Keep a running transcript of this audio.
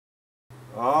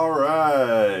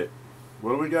Alright,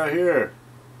 what do we got here?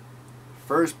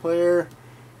 First player,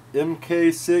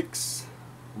 MK6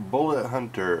 Bullet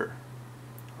Hunter,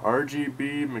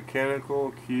 RGB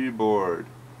mechanical keyboard.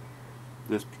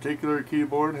 This particular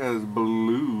keyboard has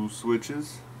blue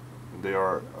switches. They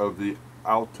are of the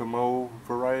Ultimo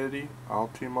variety.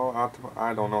 Ultimo,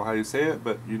 I don't know how you say it,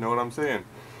 but you know what I'm saying.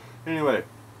 Anyway,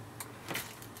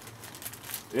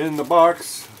 in the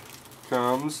box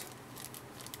comes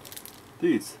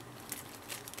these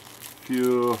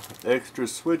few extra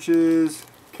switches,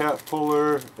 cap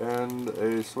puller, and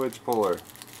a switch puller.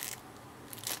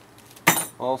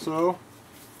 Also,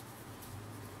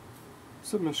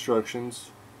 some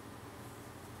instructions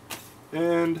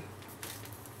and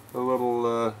a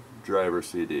little driver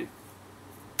CD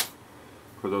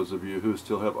for those of you who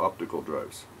still have optical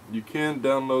drives. You can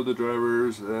download the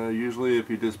drivers. Usually if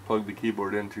you just plug the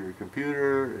keyboard into your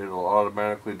computer, it'll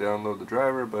automatically download the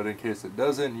driver, but in case it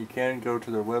doesn't, you can go to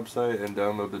their website and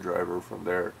download the driver from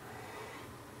there.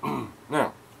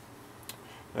 Now,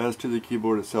 as to the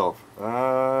keyboard itself,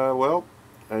 well,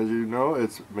 as you know,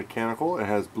 it's mechanical. It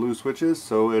has blue switches,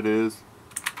 so it is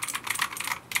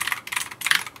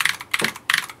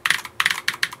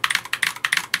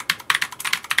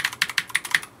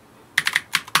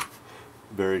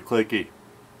very clicky.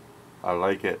 I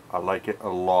like it. I like it a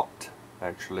lot,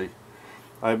 actually.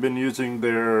 I've been using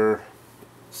their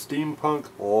Steampunk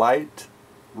Light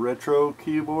Retro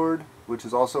keyboard, which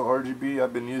is also RGB.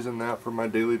 I've been using that for my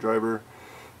daily driver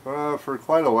for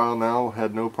quite a while now.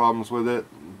 Had no problems with it,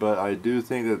 but I do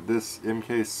think that this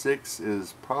MK6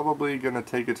 is probably going to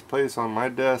take its place on my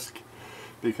desk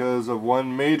because of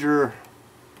one major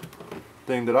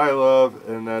thing that I love,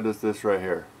 and that is this right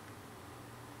here.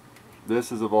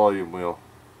 This is a volume wheel.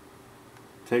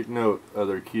 Take note,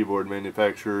 other keyboard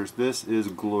manufacturers, this is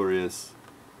glorious.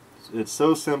 It's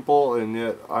so simple, and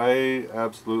yet I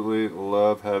absolutely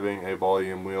love having a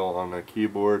volume wheel on a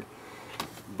keyboard.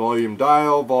 Volume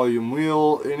dial, volume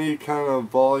wheel, any kind of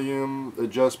volume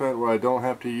adjustment where I don't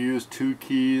have to use two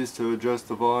keys to adjust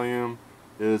the volume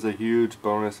is a huge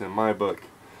bonus in my book.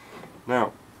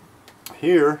 Now,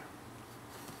 here,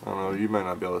 I don't know, you might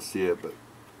not be able to see it, but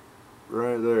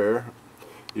right there,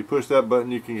 you push that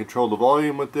button, you can control the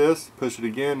volume with this. Push it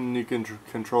again and you can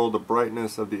control the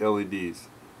brightness of the LEDs.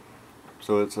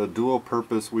 So it's a dual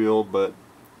purpose wheel, but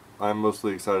I'm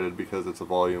mostly excited because it's a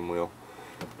volume wheel.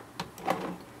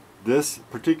 This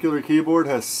particular keyboard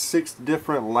has 6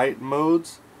 different light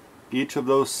modes. Each of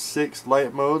those 6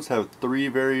 light modes have 3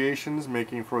 variations,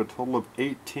 making for a total of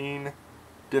 18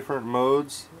 different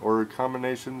modes or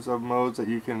combinations of modes that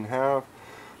you can have.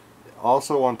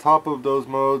 Also, on top of those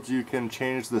modes, you can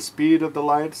change the speed of the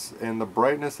lights and the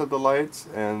brightness of the lights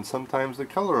and sometimes the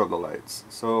color of the lights.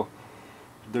 So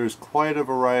there's quite a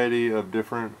variety of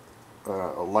different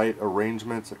light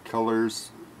arrangements, colors,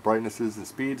 brightnesses, and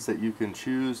speeds that you can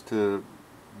choose to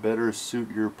better suit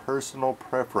your personal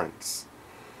preference.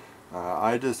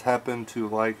 I just happen to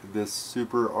like this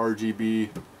super RGB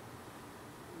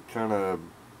kind of,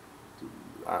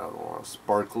 I don't know,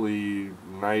 sparkly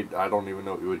night. I don't even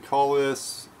know what you would call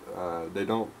this. They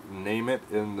don't name it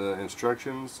in the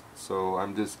instructions, so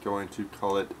I'm just going to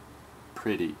call it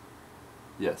pretty.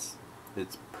 Yes,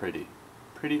 it's pretty.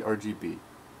 Pretty RGB.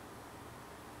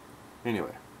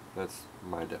 Anyway, that's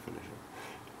my definition.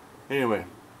 Anyway,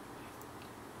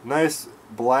 nice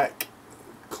black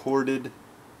corded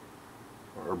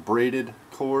or braided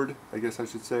cord, I guess I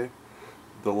should say.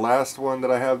 The last one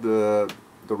that I have, the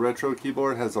retro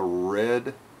keyboard, has a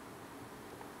red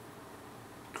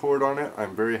cord on it.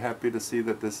 I'm very happy to see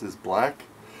that this is black.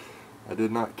 I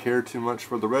did not care too much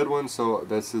for the red one, so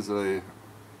this is a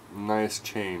nice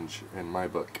change in my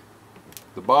book.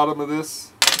 The bottom of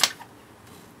this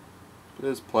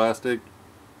is plastic.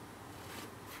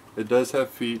 It does have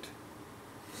feet,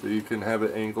 so you can have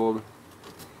it angled.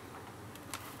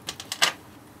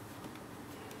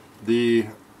 The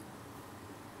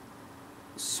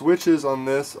switches on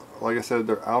this, like I said,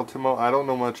 they're Ultimo. I don't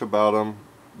know much about them,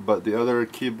 but the other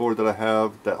keyboard that I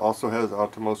have that also has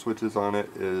Ultimo switches on it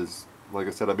is, like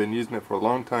I said, I've been using it for a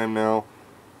long time now.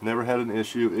 Never had an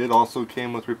issue. It also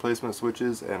came with replacement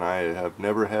switches, and I have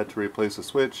never had to replace a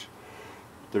switch.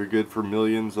 They're good for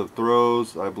millions of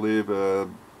throws. I believe I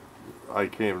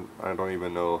don't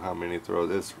even know how many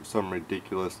throws. It's some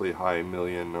ridiculously high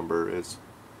million number.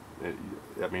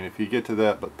 I mean, if you get to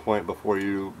that point before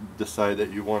you decide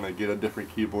that you want to get a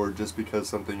different keyboard just because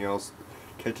something else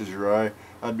catches your eye,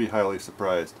 I'd be highly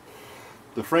surprised.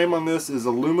 The frame on this is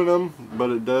aluminum, but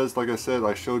it does, like I said,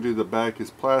 I showed you the back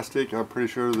is plastic. I'm pretty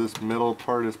sure this middle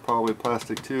part is probably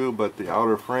plastic too, but the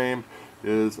outer frame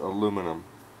is aluminum.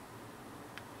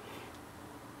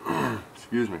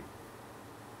 Excuse me.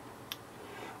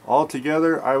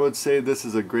 Altogether, I would say this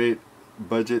is a great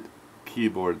budget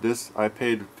keyboard. This, I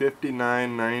paid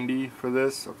 $59.90 for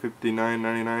this, or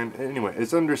 $59.99. Anyway,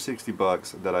 it's under 60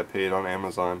 bucks that I paid on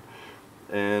Amazon,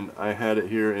 and I had it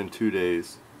here in 2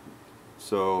 days.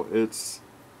 So it's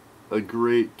a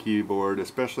great keyboard,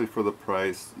 especially for the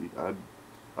price.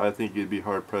 I think you'd be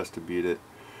hard pressed to beat it.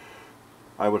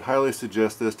 I would highly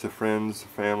suggest this to friends,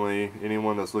 family,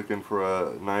 anyone that's looking for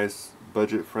a nice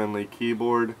budget friendly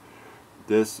keyboard.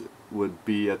 This would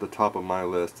be at the top of my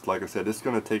list. Like I said, it's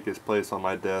going to take its place on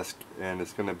my desk, and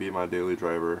it's going to be my daily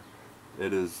driver.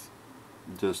 It is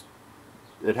just,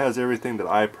 it has everything that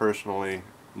I personally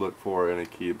look for in a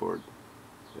keyboard.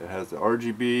 It has the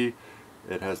RGB,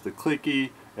 it has the clicky,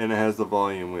 and it has the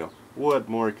volume wheel. What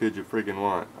more could you friggin'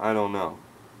 want? I don't know.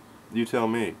 You tell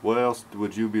me. What else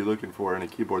would you be looking for in a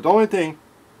keyboard? The only thing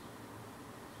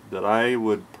that I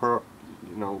would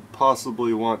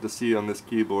possibly want to see on this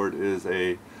keyboard is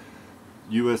a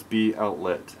USB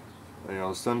outlet.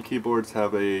 Some keyboards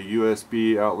have a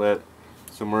USB outlet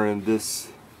somewhere in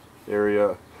this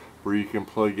area where you can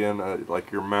plug in like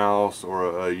your mouse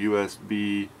or a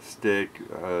USB stick,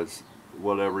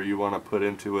 whatever you want to put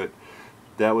into it.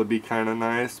 That would be kind of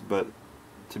nice, but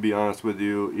to be honest with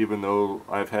you, even though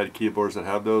I've had keyboards that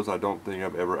have those, I don't think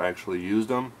I've ever actually used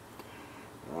them.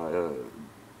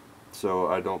 So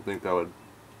I don't think that would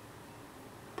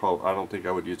I don't think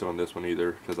I would use it on this one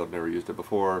either, because I've never used it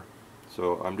before.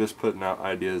 So I'm just putting out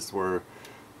ideas where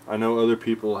I know other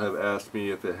people have asked me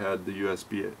if it had the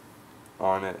USB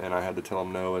on it, and I had to tell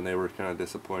them no, and they were kind of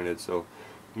disappointed. So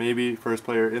maybe First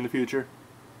Player, in the future,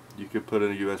 you could put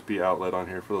in a USB outlet on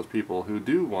here for those people who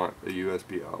do want a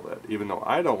USB outlet. Even though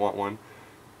I don't want one,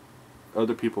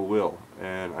 other people will,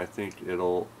 and I think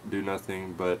it'll do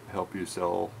nothing but help you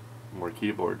sell more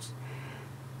keyboards.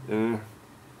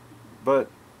 But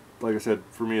like I said,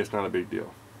 for me it's not a big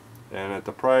deal. And at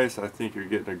the price, I think you're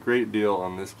getting a great deal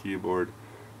on this keyboard.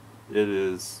 It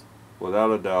is,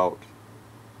 without a doubt,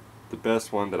 the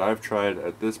best one that I've tried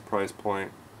at this price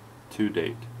point to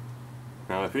date.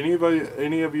 Now, if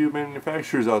any of you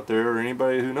manufacturers out there, or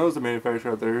anybody who knows the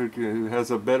manufacturer out there who has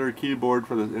a better keyboard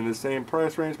in the same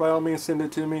price range, by all means send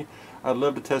it to me. I'd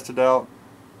love to test it out,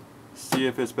 see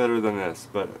if it's better than this.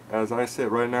 But as I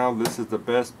said right now, this is the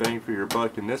best bang for your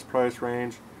buck in this price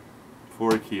range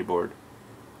for a keyboard.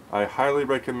 I highly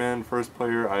recommend First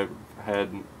Player. I've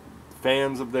had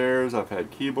fans of theirs, I've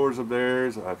had keyboards of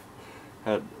theirs, I've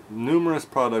had numerous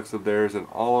products of theirs, and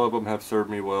all of them have served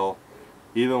me well.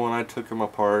 Even when I took them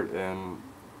apart and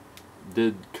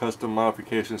did custom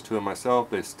modifications to them myself,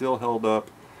 they still held up.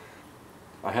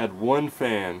 I had one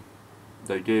fan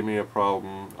that gave me a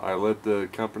problem. I let the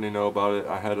company know about it.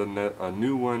 I had a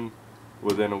new one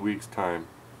within a week's time.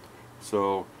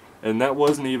 So, and that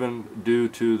wasn't even due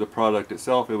to the product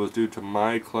itself. It was due to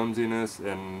my clumsiness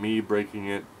and me breaking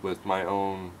it with my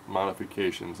own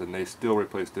modifications, and they still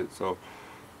replaced it. So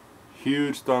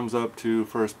huge thumbs up to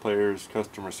First Player's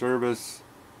customer service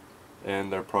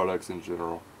and their products in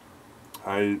general.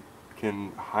 I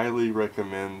can highly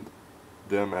recommend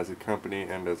them as a company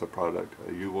and as a product.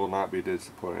 You will not be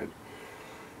disappointed.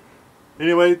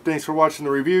 Anyway, thanks for watching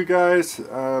the review, guys.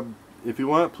 If you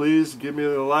want, please give me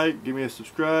a like, give me a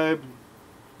subscribe.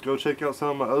 Go check out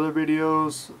some of my other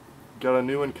videos. Got a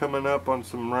new one coming up on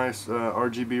some nice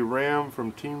RGB RAM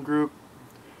from Team Group.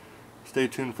 Stay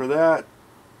tuned for that.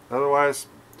 Otherwise,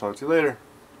 talk to you later.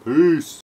 Peace.